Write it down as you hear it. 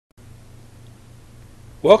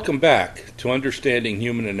Welcome back to Understanding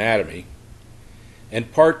Human Anatomy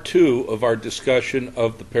and part 2 of our discussion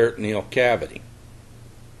of the peritoneal cavity.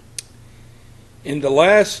 In the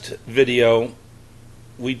last video,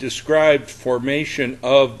 we described formation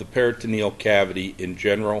of the peritoneal cavity in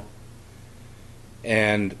general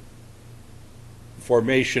and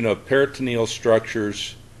formation of peritoneal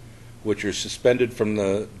structures which are suspended from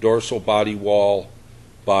the dorsal body wall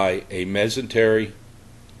by a mesentery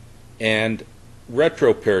and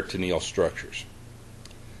retroperitoneal structures.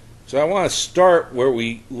 So I want to start where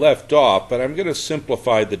we left off, but I'm going to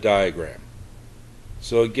simplify the diagram.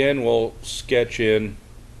 So again, we'll sketch in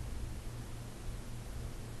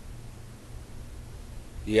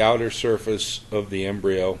the outer surface of the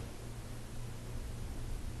embryo,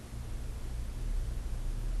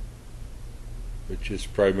 which is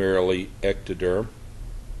primarily ectoderm,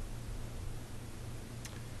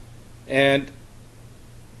 and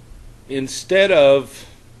instead of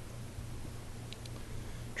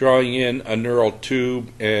drawing in a neural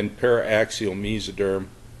tube and paraxial mesoderm,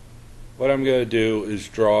 what I'm going to do is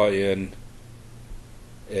draw in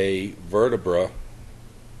a vertebra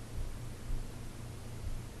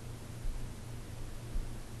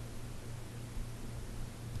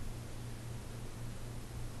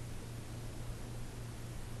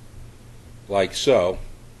like so,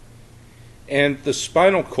 and the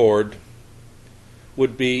spinal cord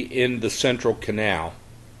would be in the central canal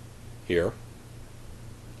here.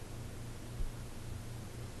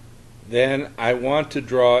 Then I want to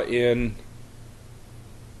draw in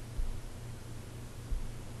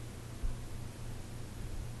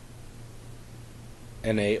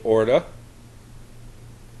an aorta,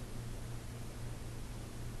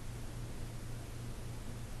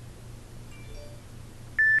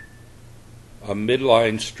 a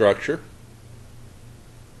midline structure,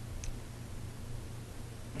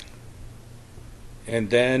 and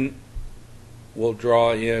then we'll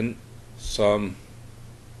draw in some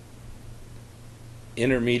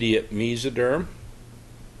intermediate mesoderm,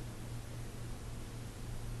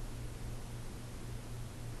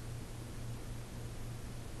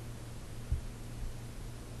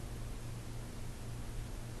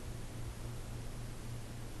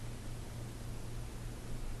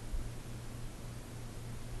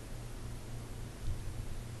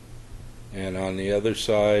 and on the other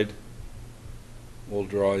side we'll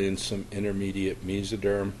draw in some intermediate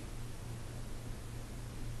mesoderm,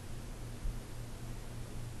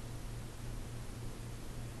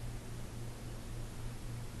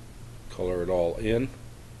 color it all in,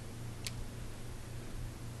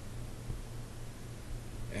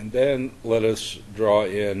 and then let us draw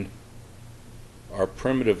in our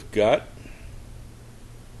primitive gut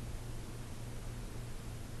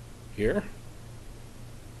here.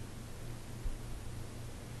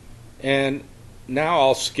 And now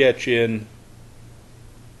I'll sketch in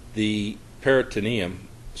the peritoneum,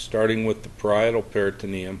 starting with the parietal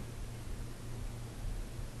peritoneum,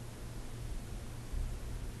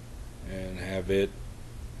 and have it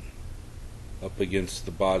up against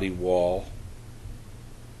the body wall.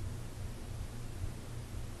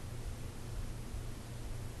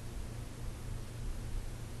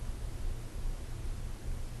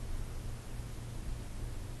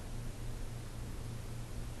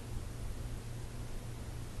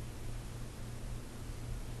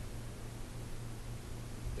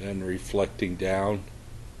 And reflecting down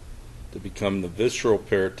to become the visceral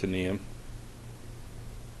peritoneum,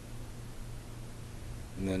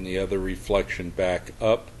 and then the other reflection back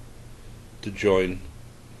up to join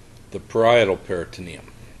the parietal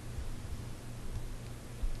peritoneum.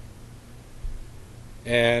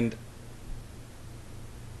 And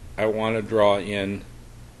I want to draw in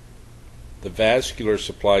the vascular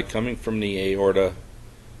supply coming from the aorta,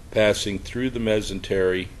 passing through the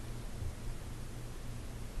mesentery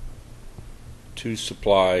to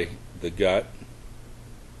supply the gut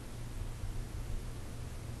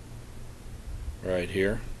right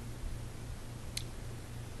here.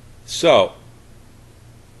 So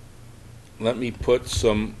let me put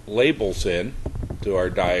some labels in to our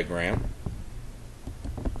diagram.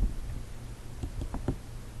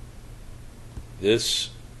 This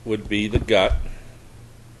would be the gut.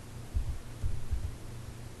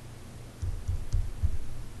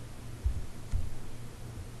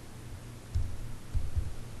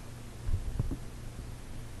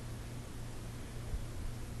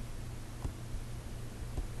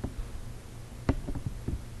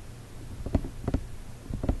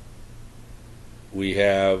 We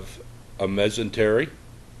have a mesentery,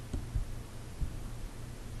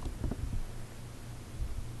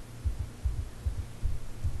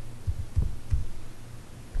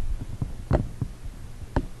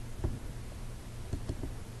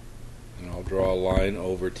 Draw a line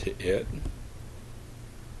over to it.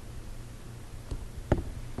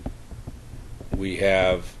 We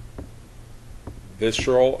have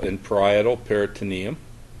visceral and parietal peritoneum.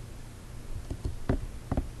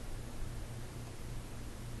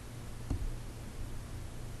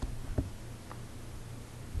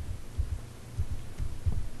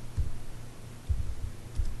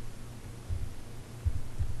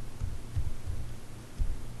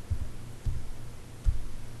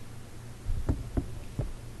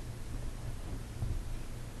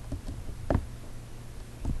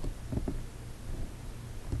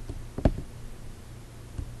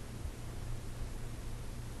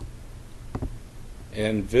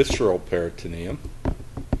 And visceral peritoneum.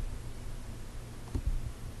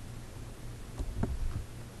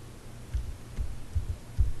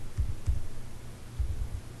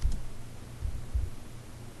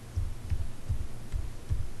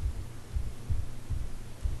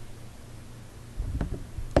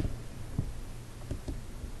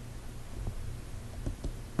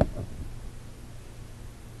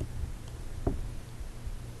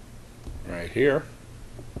 Right here.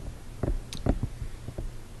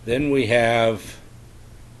 Then we have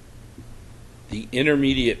the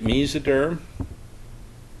intermediate mesoderm,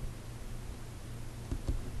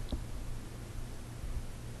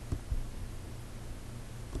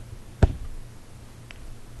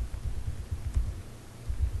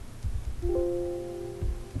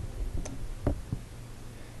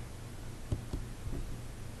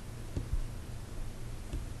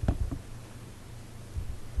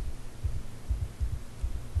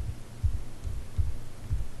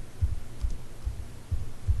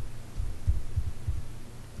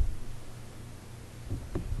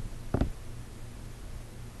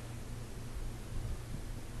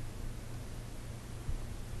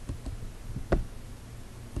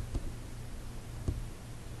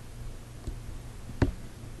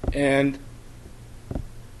 and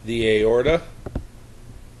the aorta,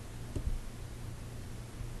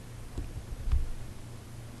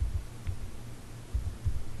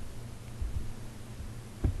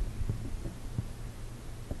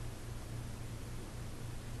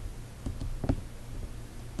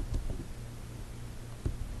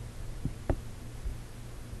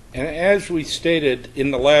 and as we stated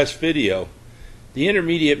in the last video, the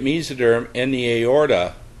intermediate mesoderm and the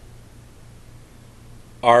aorta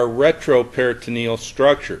are retroperitoneal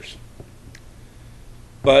structures.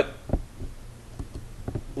 But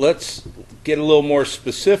let's get a little more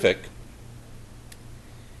specific.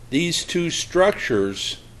 These two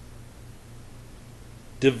structures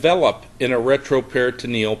develop in a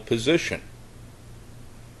retroperitoneal position.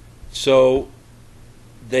 So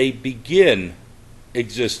they begin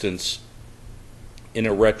existence in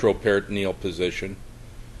a retroperitoneal position.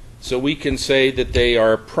 So we can say that they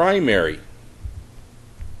are primary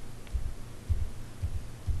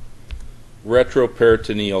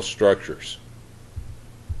retroperitoneal structures.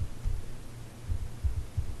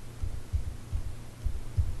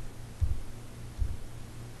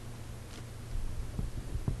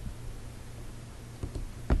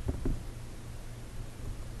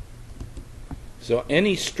 So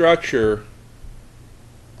any structure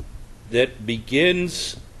that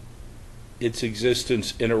begins its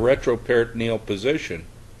existence in a retroperitoneal position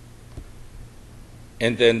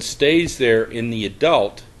and then stays there in the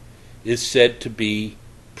adult is said to be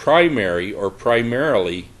primary or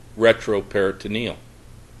primarily retroperitoneal.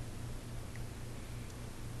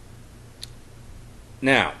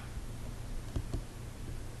 Now,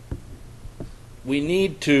 we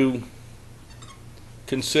need to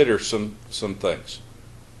consider some things.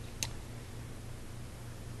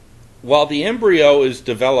 While the embryo is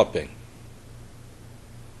developing,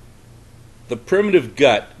 the primitive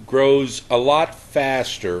gut grows a lot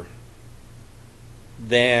faster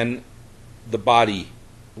than the body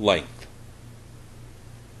length.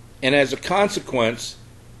 And as a consequence,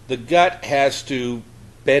 the gut has to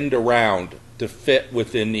bend around to fit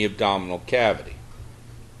within the abdominal cavity.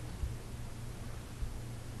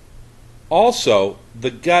 Also, the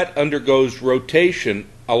gut undergoes rotation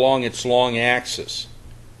along its long axis.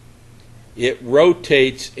 It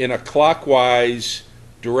rotates in a clockwise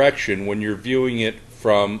direction when you're viewing it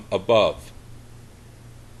from above.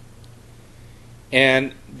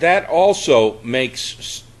 And that also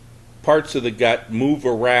makes parts of the gut move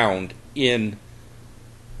around in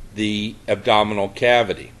the abdominal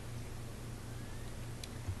cavity.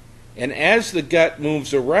 And as the gut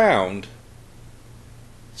moves around,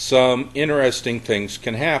 some interesting things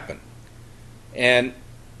can happen. And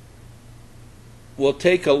we'll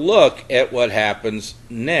take a look at what happens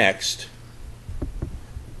next.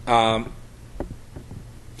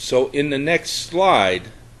 So in the next slide,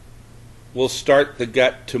 we'll start the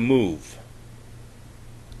gut to move.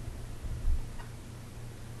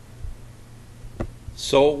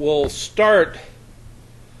 So we'll start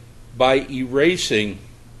by erasing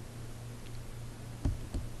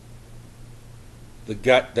the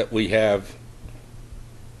gut that we have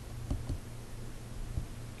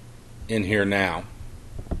in here now.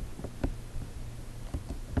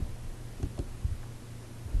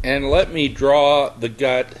 And let me draw the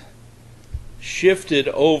gut shifted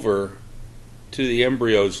over to the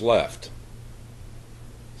embryo's left.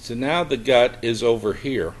 So now the gut is over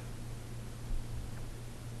here.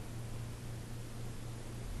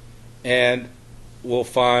 And we'll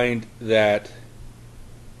find that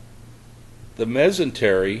the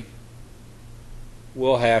mesentery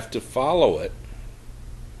will have to follow it,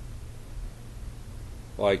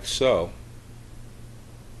 like so.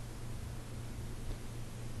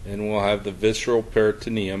 And we'll have the visceral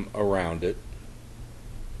peritoneum around it.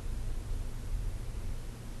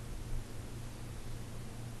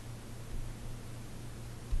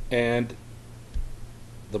 And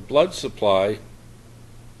the blood supply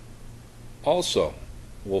also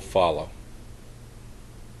will follow.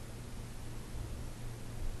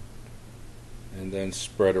 And then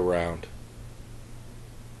spread around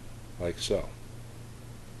like so.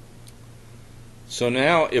 So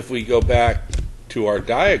now if we go back to our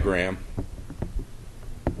diagram,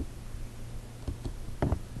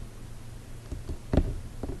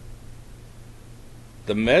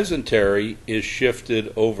 the mesentery is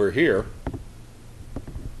shifted over here,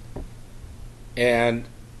 and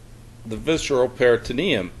the visceral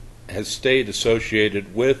peritoneum has stayed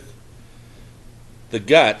associated with the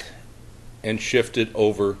gut and shifted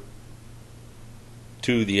over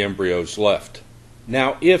to the embryo's left.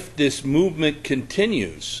 Now, if this movement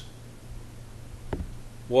continues,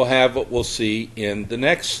 we'll have what we'll see in the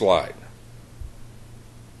next slide.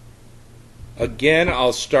 Again,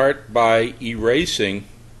 I'll start by erasing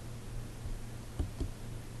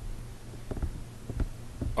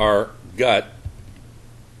our gut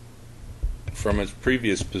from its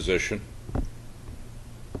previous position,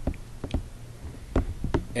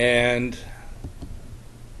 and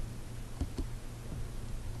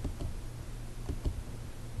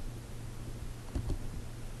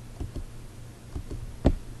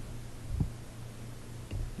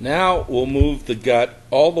now we'll move the gut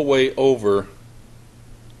all the way over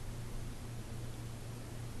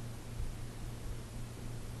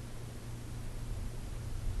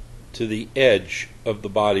to the edge of the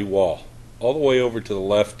body wall, all the way over to the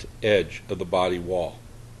left edge of the body wall.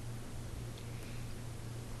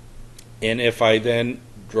 And if I then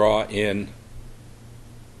draw in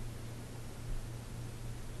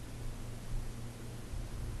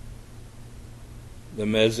the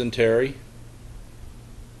mesentery,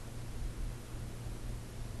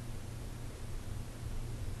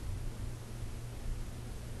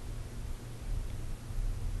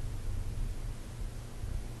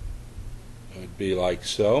 it would be like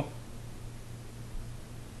so.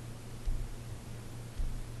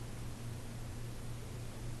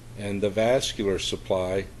 And the vascular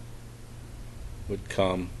supply would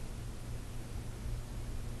come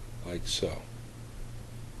like so.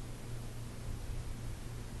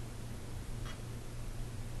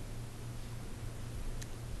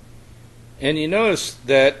 And you notice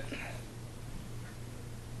that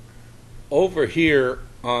over here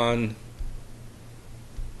on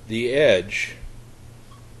the edge,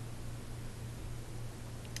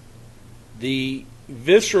 the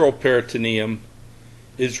visceral peritoneum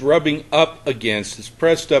is rubbing up against, it's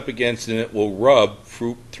pressed up against, and it will rub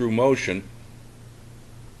through motion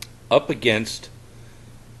up against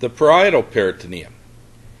the parietal peritoneum.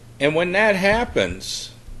 And when that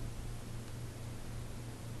happens,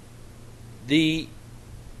 the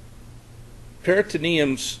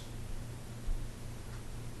peritoneums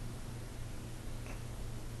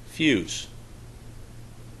fuse.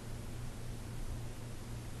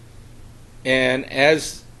 And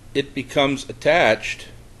as it becomes attached,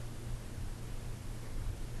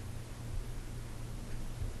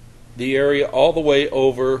 the area all the way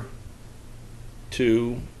over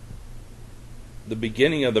to the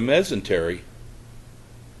beginning of the mesentery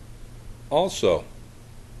also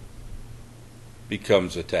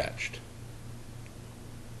becomes attached.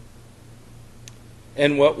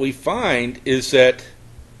 And what we find is that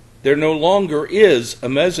there no longer is a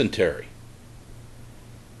mesentery.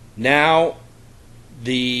 Now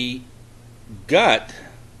the gut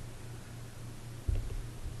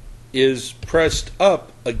is pressed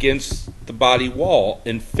up against the body wall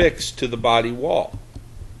and fixed to the body wall.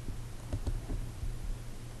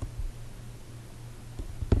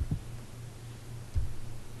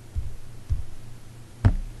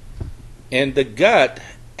 And the gut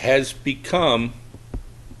has become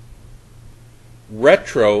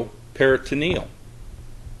retroperitoneal.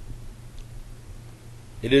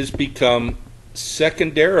 It has become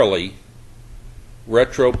secondarily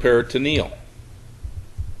retroperitoneal.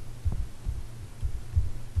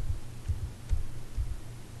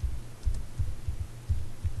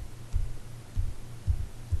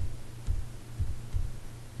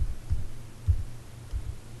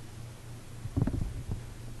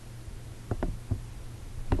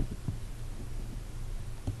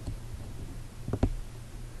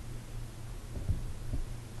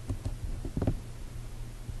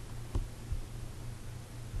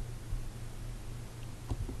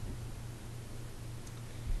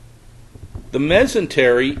 The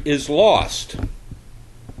mesentery is lost.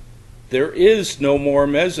 There is no more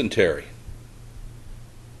mesentery.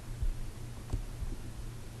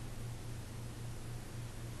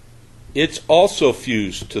 It's also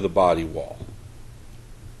fused to the body wall.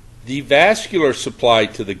 The vascular supply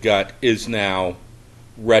to the gut is now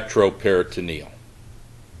retroperitoneal.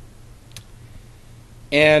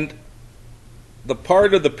 And the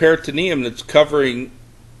part of the peritoneum that's covering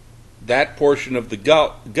that portion of the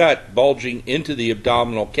gut bulging into the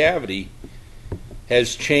abdominal cavity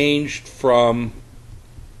has changed from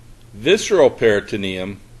visceral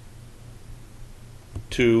peritoneum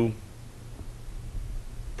to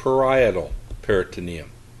parietal peritoneum,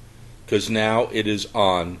 because now it is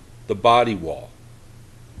on the body wall.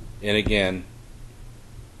 And again,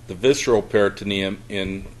 the visceral peritoneum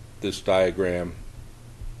in this diagram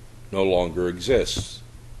no longer exists,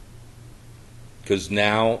 because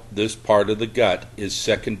now this part of the gut is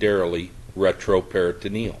secondarily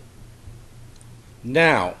retroperitoneal.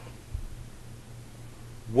 Now,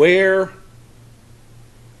 where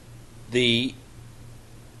the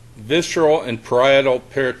visceral and parietal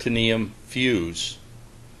peritoneum fuse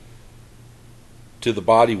to the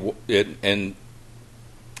body and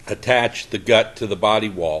attach the gut to the body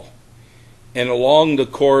wall, and along the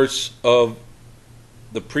course of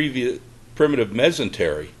the primitive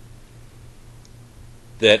mesentery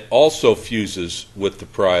that also fuses with the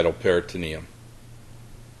parietal peritoneum,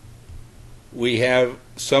 we have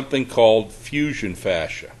something called fusion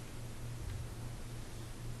fascia.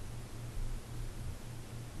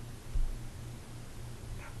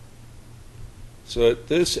 So at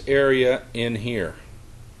this area in here,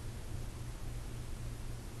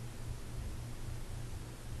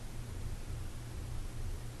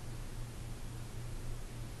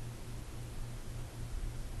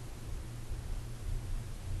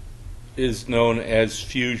 is known as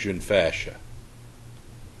fusion fascia.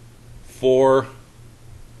 For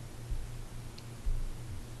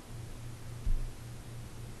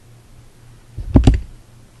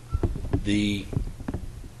the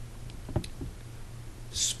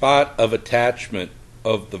spot of attachment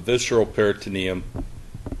of the visceral peritoneum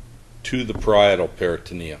to the parietal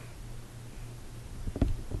peritoneum.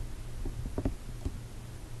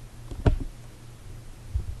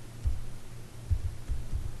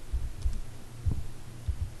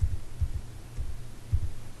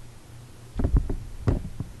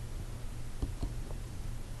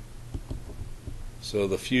 So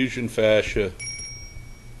the fusion fascia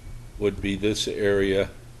would be this area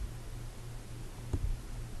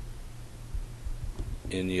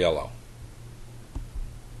in yellow.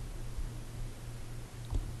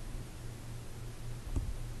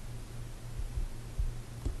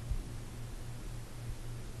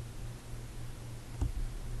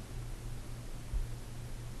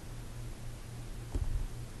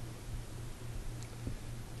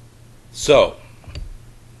 So,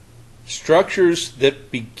 structures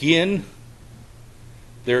that begin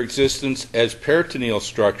their existence as peritoneal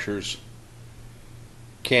structures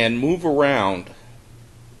can move around,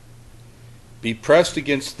 be pressed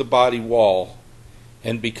against the body wall,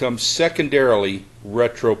 and become secondarily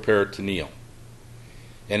retroperitoneal.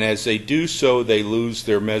 And as they do so, they lose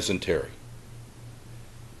their mesentery.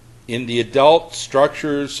 In the adult,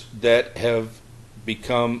 structures that have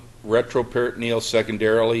become retroperitoneal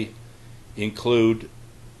secondarily include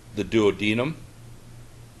the duodenum,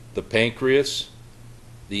 the pancreas,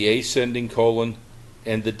 the ascending colon,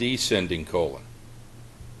 and the descending colon.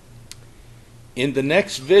 In the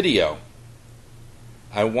next video,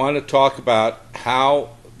 I want to talk about how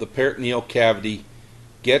the peritoneal cavity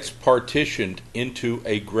gets partitioned into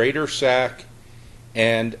a greater sac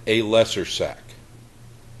and a lesser sac.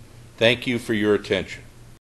 Thank you for your attention.